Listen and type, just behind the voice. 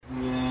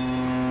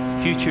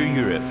Future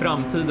Europe.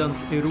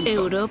 Framtidens Europa.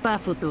 Europa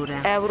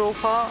Futura.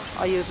 Európa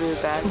a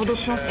jövőben.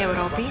 Budoucnost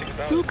Európy.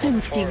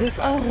 Zukünftiges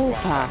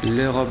Europa.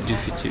 L'Europe du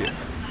futur.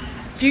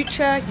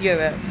 Future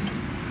Europe.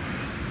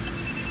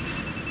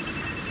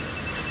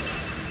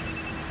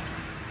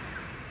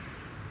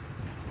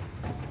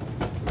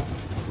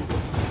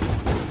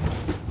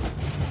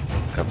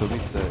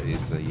 Katowice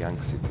is a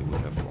young city. We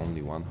have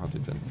only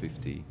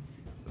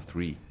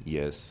 153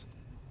 years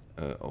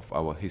of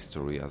our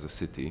history as a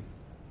city.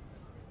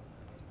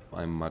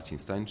 I'm Marcin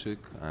Stańczyk.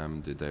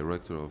 I'm the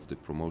director of the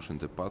promotion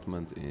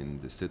department in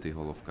the City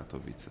Hall of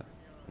Katowice.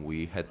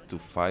 We had to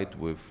fight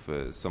with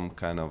some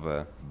kind of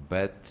a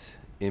bad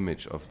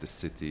image of the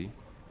city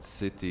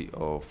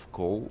of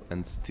coal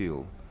and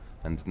steel.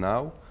 And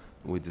now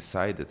we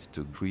decided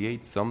to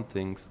create some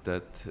things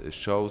that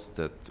shows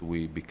that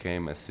we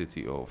became a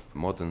city of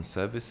modern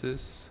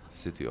services,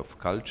 city of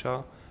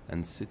culture,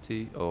 and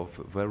city of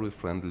very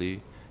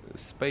friendly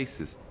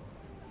spaces.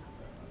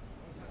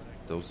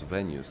 Those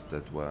venues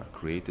that were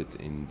created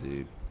in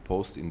the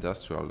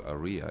post-industrial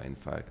area, in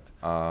fact,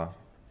 are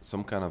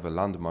some kind of a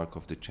landmark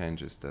of the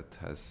changes that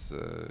has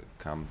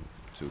come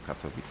to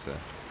Katowice.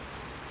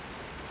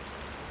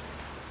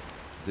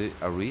 The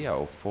area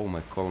of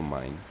former coal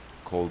mine,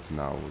 called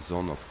now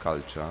Zone of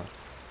Culture,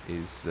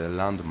 is a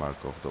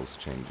landmark of those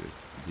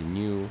changes. The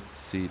new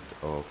seat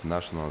of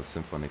National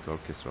Symphonic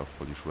Orchestra of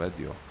Polish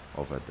Radio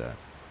over there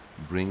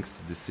brings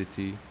to the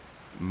city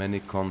many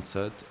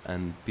concerts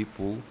and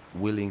people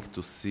willing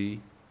to see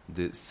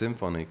the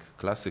symphonic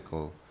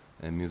classical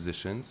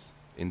musicians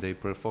in their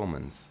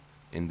performance.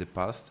 In the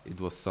past, it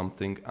was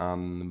something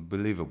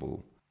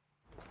unbelievable.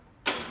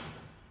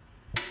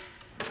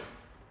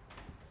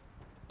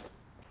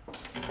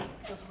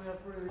 Because we have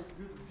really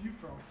good view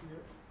from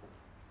here.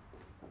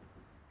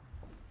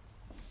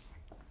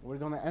 We're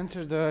going to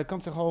enter the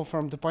concert hall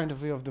from the point of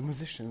view of the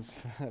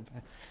musicians,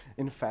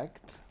 in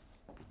fact,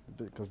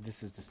 because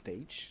this is the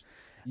stage.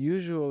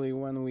 Usually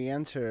when we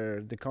enter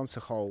the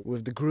concert hall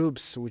with the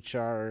groups which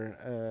are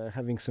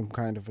having some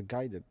kind of a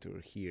guided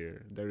tour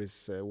here, there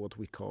is what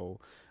we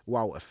call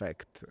wow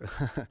effect,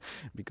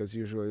 because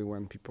usually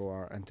when people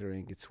are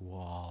entering, it's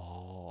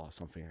wow,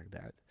 something like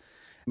that.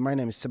 My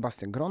name is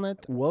Sebastian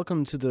Gronet.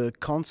 Welcome to the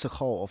concert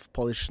hall of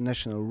Polish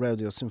National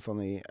Radio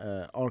Symphony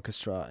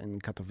Orchestra in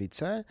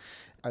Katowice.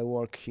 I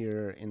work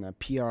here in a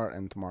PR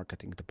and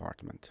marketing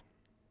department.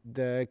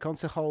 The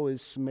concert hall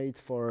is made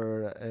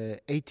for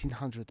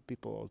 1,800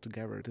 people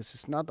altogether. This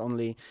is not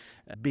only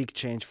a big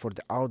change for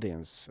the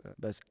audience,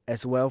 but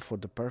as well for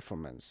the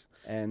performance.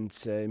 And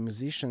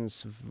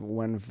musicians,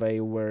 when they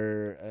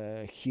were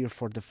here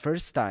for the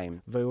first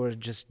time, they were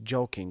just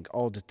joking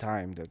all the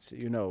time that,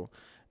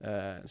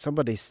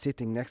 somebody is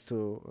sitting next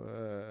to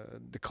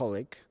the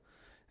colleague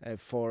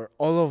for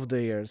all of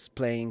the years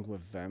playing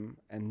with them,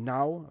 and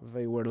now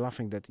they were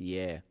laughing that,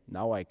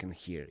 now I can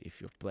hear if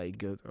you play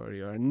good or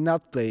you are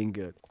not playing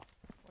good.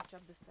 Watch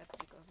out the steps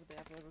because they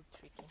are very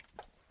tricky.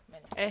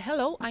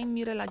 Hello, I'm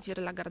Mirela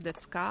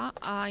Dzierla-Gardecka.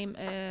 I'm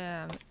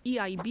an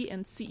EIB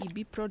and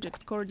CEB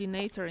project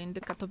coordinator in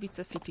the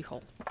Katowice City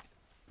Hall.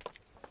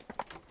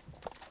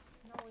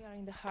 Now we are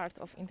in the heart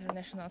of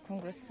International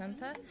Congress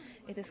Center.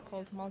 It is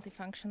called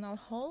Multifunctional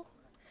Hall.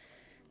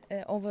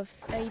 Over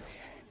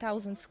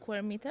 8,000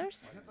 square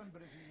meters,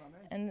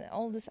 and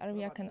all this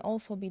area can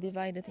also be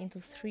divided into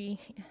three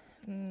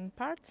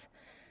parts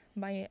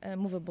by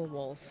movable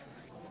walls.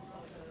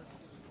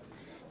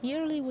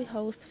 Yearly we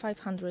host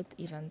 500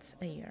 events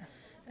a year,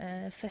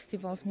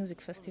 festivals, music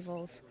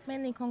festivals,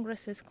 many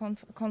congresses,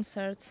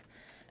 concerts,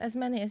 as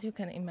many as you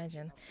can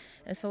imagine.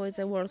 So it's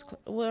a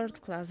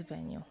world-class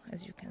venue,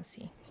 as you can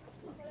see.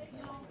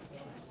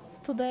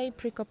 Today,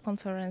 Pre-COP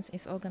conference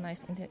is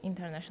organized in the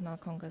International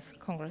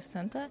Congress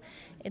Center.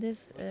 It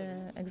is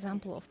an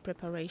example of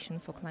preparation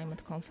for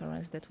climate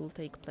conference that will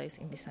take place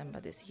in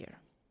December this year.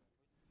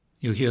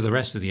 You'll hear the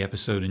rest of the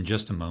episode in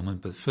just a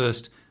moment, but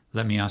first,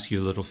 let me ask you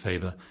a little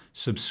favor.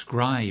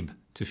 Subscribe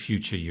to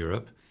Future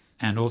Europe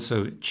and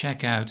also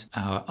check out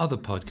our other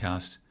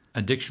podcast,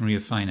 A Dictionary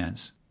of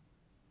Finance.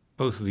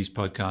 Both of these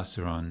podcasts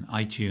are on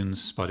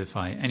iTunes,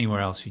 Spotify,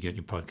 anywhere else you get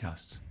your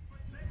podcasts.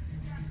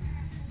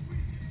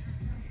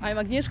 I'm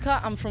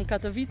Agnieszka, I'm from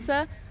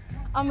Katowice.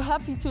 I'm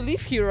happy to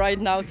live here right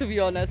now, to be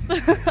honest.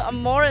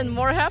 I'm more and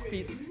more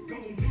happy.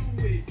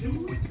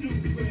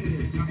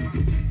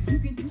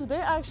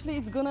 Today actually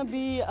it's gonna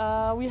be,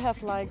 we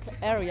have like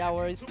area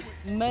where it's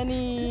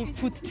many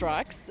food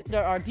trucks.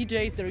 There are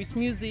DJs, there is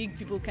music,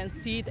 people can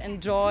sit,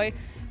 enjoy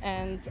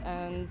and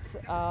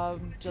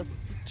just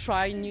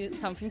try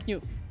something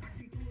new.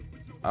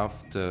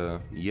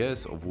 After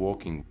years of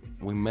working,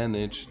 we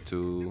managed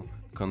to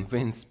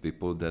convince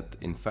people that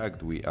in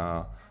fact we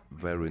are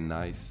very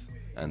nice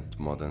and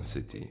modern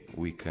city.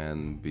 We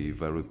can be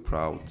very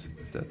proud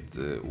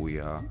that we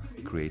are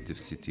creative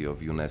city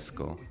of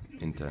UNESCO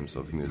in terms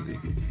of music.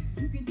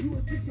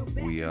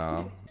 We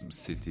are a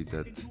city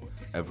that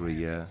every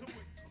year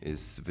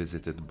is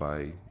visited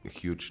by a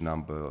huge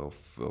number of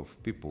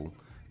people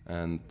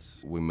and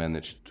we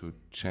managed to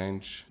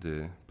change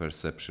the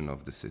perception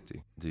of the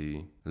city.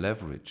 The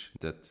leverage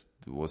that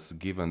was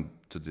given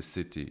to the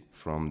city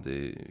from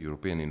the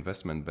European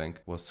Investment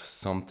Bank was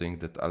something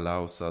that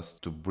allows us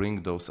to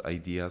bring those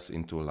ideas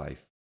into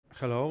life.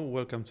 Hello,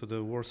 welcome to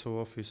the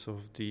Warsaw office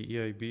of the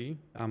EIB.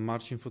 I'm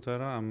Marcin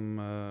Futera. I'm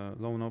a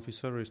loan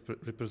officer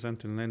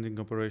representing lending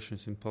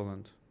operations in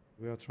Poland.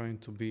 We are trying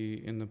to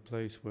be in a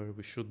place where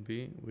we should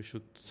be. We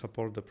should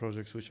support the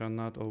projects which are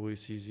not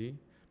always easy,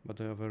 but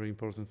they are very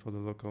important for the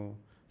local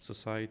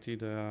society.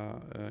 They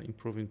are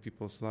improving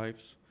people's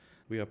lives.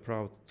 We are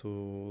proud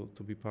to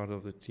be part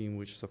of the team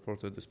which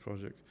supported this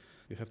project.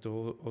 You have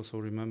to also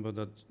remember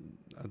that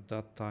at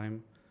that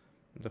time,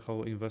 the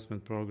whole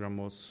investment program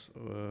was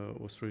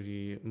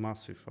really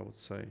massive, I would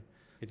say.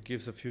 It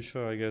gives a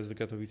future. I guess the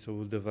Katowice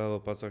will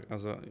develop as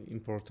an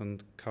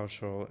important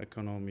cultural,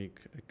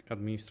 economic,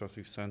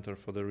 administrative center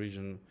for the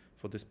region,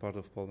 for this part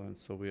of Poland.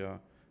 So we are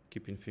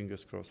keeping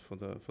fingers crossed for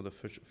the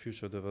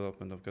future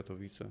development of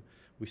Katowice.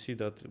 We see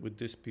that with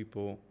these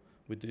people,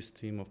 with this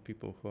team of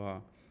people who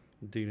are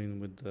dealing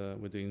with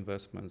the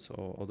investments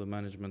or the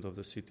management of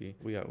the city,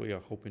 we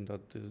are hoping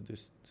that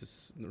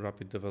this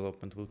rapid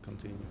development will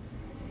continue.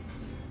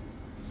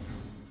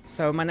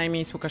 So my name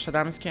is Łukasz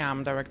Adamski.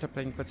 I'm director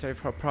plenipotentiary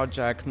for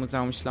project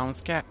Muzeum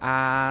Śląskie,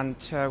 and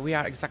we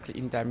are exactly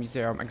in the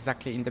museum,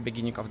 exactly in the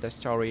beginning of the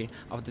story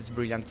of this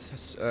brilliant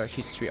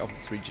history of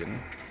this region.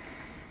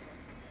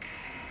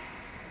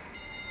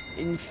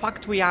 In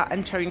fact, we are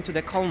entering to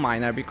the coal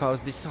miner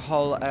because this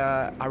whole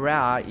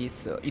area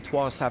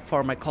was a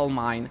former coal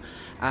mine,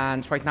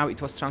 and right now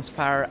it was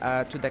transferred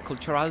to the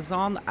cultural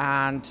zone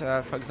and,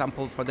 for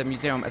example, for the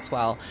museum as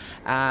well.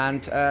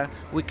 And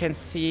we can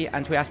see,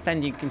 and we are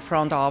standing in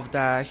front of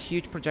the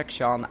huge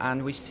projection,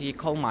 and we see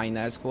coal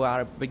miners who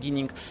are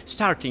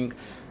starting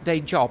their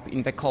job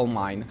in the coal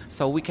mine.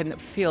 So we can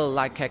feel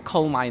like a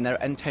coal miner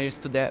enters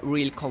to the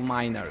real coal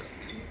miners.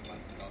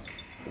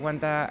 When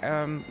the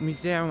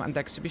museum and the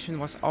exhibition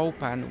was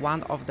open,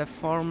 one of the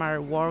former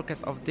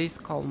workers of this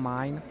coal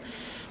mine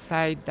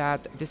said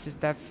that this is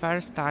the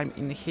first time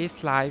in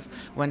his life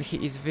when he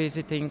is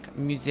visiting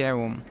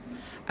museum.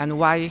 And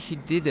why he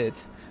did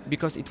it?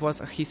 Because it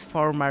was his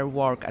former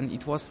work, and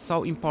it was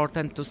so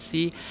important to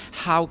see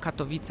how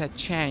Katowice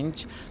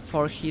changed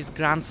for his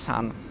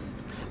grandson,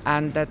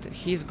 and that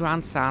his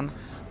grandson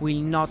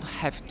will not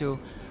have to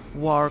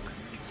work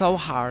so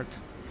hard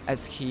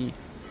as he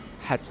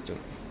had to.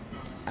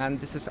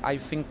 And this is, I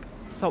think,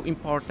 so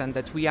important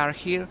that we are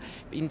here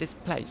in this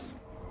place.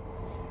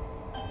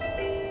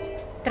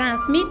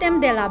 Transmitem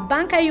de la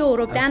Banca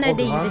Europeană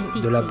de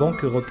Investiții. De la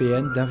Banque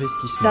Européenne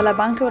d'Investissement. De la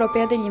Banca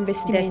Europea de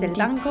Investimenti. Desde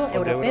el Banco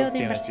Europeo de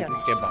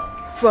Inversiones.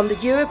 From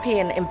the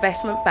European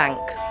Investment Bank.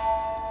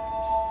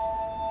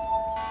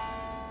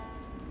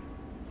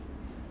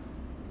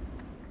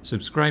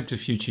 Subscribe to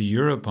Future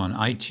Europe on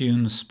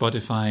iTunes,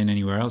 Spotify, and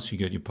anywhere else you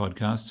get your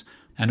podcasts.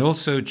 And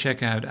also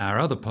check out our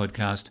other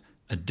podcast,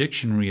 A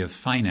Dictionary of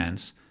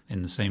Finance,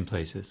 in the same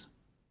places.